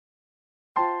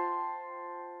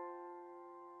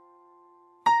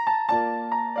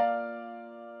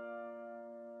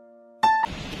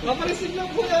Mapareceive lang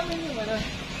po namin yung ano.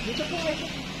 Dito po kayo.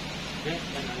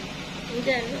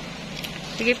 Diyan.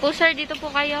 Sige po sir, dito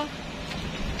po kayo.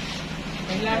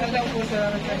 Kailangan lang po sa...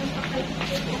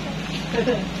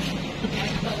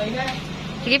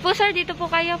 Sige po sir, dito po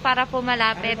kayo para po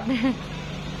malapit.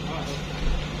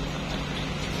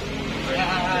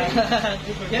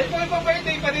 Yan po yung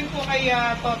birthday pa rin po kay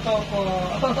Toto po.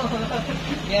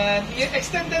 Yan.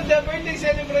 Extended the birthday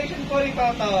celebration po ni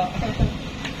Toto.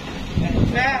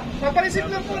 Papareceive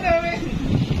lang po namin.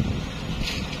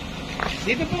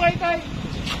 Dito po kayo tayo.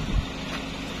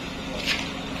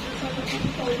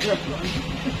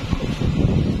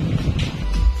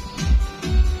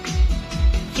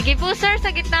 Sige po sir,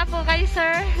 sa gitna po kayo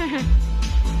sir.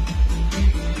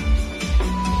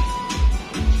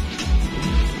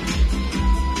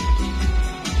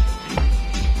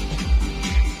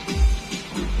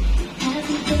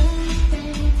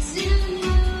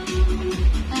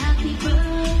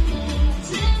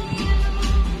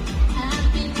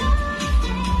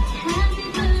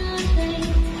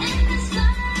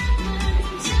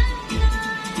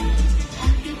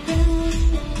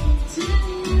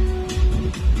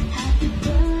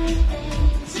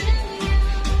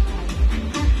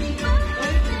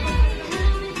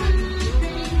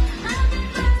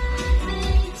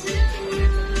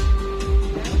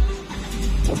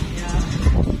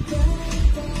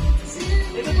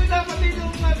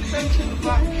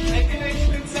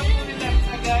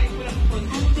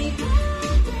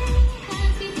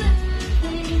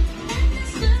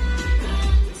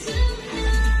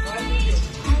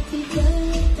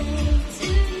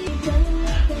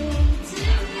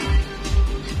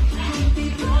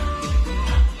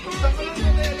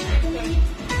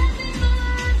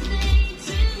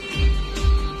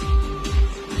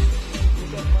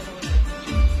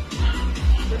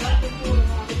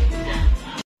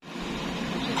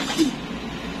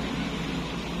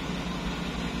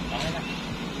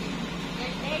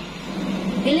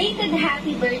 Belated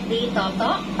happy birthday,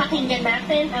 Toto. Pakinggan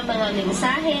natin ang mga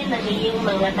mensahe ng iyong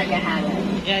mga tagahalan.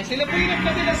 Yeah, sila po yung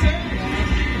nagpadala, sir.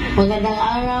 Magandang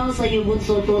araw sa iyo,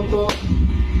 Bunso Toto,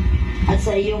 at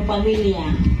sa iyong pamilya.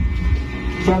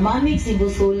 From Mahmygz Cebu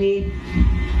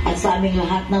at sa aming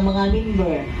lahat ng mga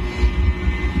member,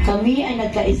 kami ay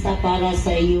nagkaisa para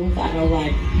sa iyong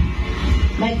kaarawan.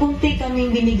 May kunti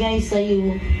kaming binigay sa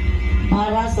iyo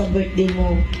para sa birthday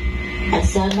mo. At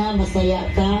sana masaya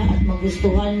ka at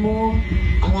magustuhan mo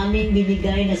ang aming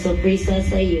binigay na sorpresa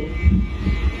sa iyo.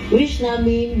 Wish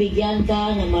namin bigyan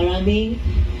ka ng maraming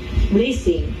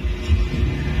blessing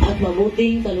at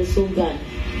mabuting kalusugan.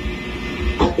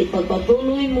 At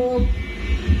ipagpatuloy mo,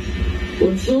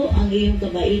 Bunso, ang iyong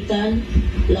kabaitan,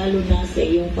 lalo na sa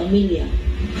iyong pamilya.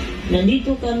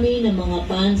 Nandito kami ng mga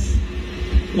fans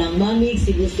ng Mahmygz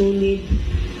Cebu,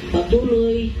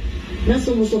 patuloy na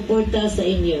sumusuporta sa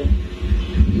inyo.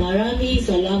 Maraming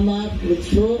salamat,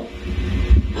 Bunso,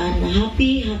 and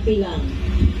happy lang.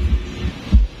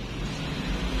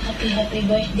 Happy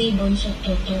birthday, Bunso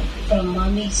Toto, from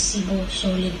Mahmygz Cebu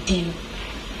Solid Team.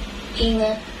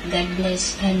 Ingat, God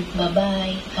bless, and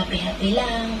bye-bye. Happy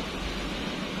lang.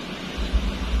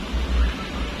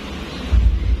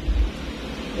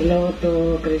 Hello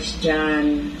to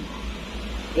Christian,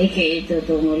 aka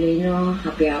Toto Molino.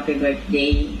 Happy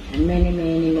birthday, and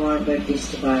many more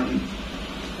birthdays to come.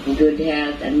 Good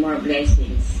health and more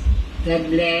blessings.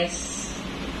 God bless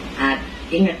at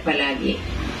ingat palagi.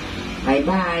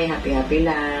 Bye-bye. Happy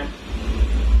lang.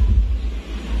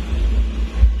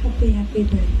 Happy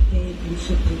birthday,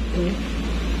 Bunso Toto.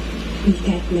 May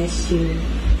God bless you.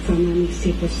 From Mahmygz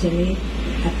Cebu.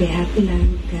 Happy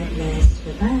lang. God bless.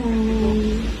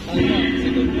 Bye-bye.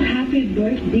 Happy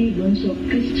birthday, Bunso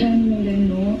Christian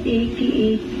Molino,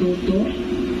 aka Toto,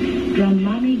 from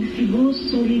Mahmygz Cebu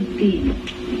Solid Team.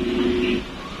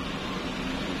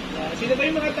 Sino ba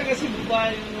yung mga taga-Cebu ba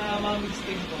yung Mahmygz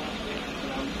team po?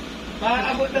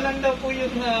 Maabot na lang daw po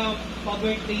yung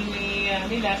pa-birthday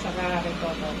nila sa kay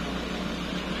Toto.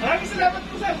 Maraming salamat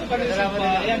po sa pag-resip po.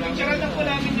 Ayan, picturean lang po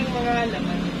namin yung mga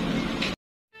laman.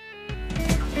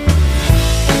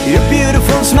 Your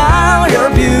beautiful smile,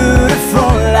 your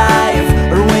beautiful life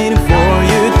are waiting for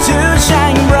you to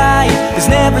shine bright. It's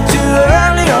never too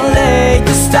early or late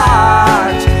to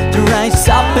start, to rise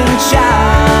up and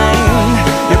shine.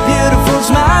 Your beautiful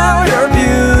smile, your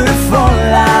beautiful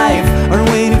life are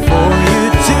waiting for you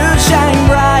to shine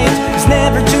bright. It's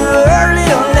never too early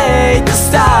or late to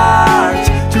start,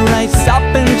 to rise up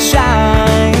and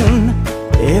shine.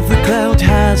 Every cloud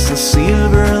has a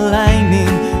silver lining,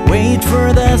 wait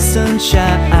for the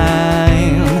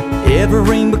sunshine. Every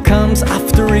rainbow comes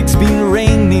after it's been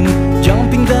raining,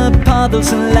 jumping the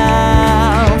puddles and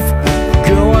laugh.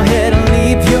 Go ahead and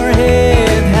leave your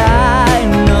head high,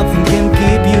 nothing can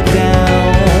keep you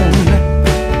down.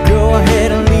 Go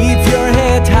ahead and leave your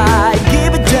head high,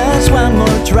 give it just one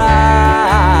more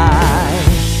try.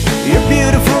 Your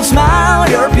beautiful smile,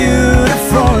 your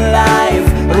beautiful life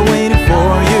are waiting for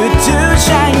you to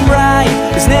shine bright.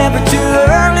 It's never too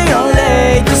early or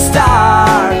late to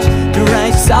start, to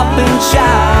rise up and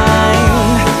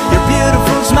shine. Your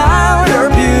beautiful smile, your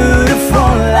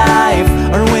beautiful life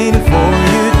are waiting for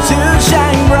you to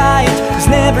shine bright. It's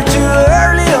never too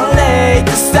early or late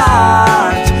to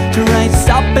start, to rise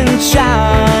up and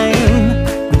shine.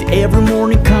 With every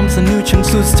morning comes a new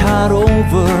chance to start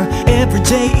over. Every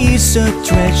day is a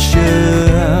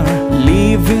treasure.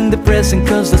 Live in the present,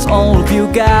 cause that's all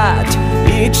you got.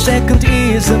 Each second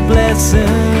is a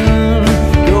blessing.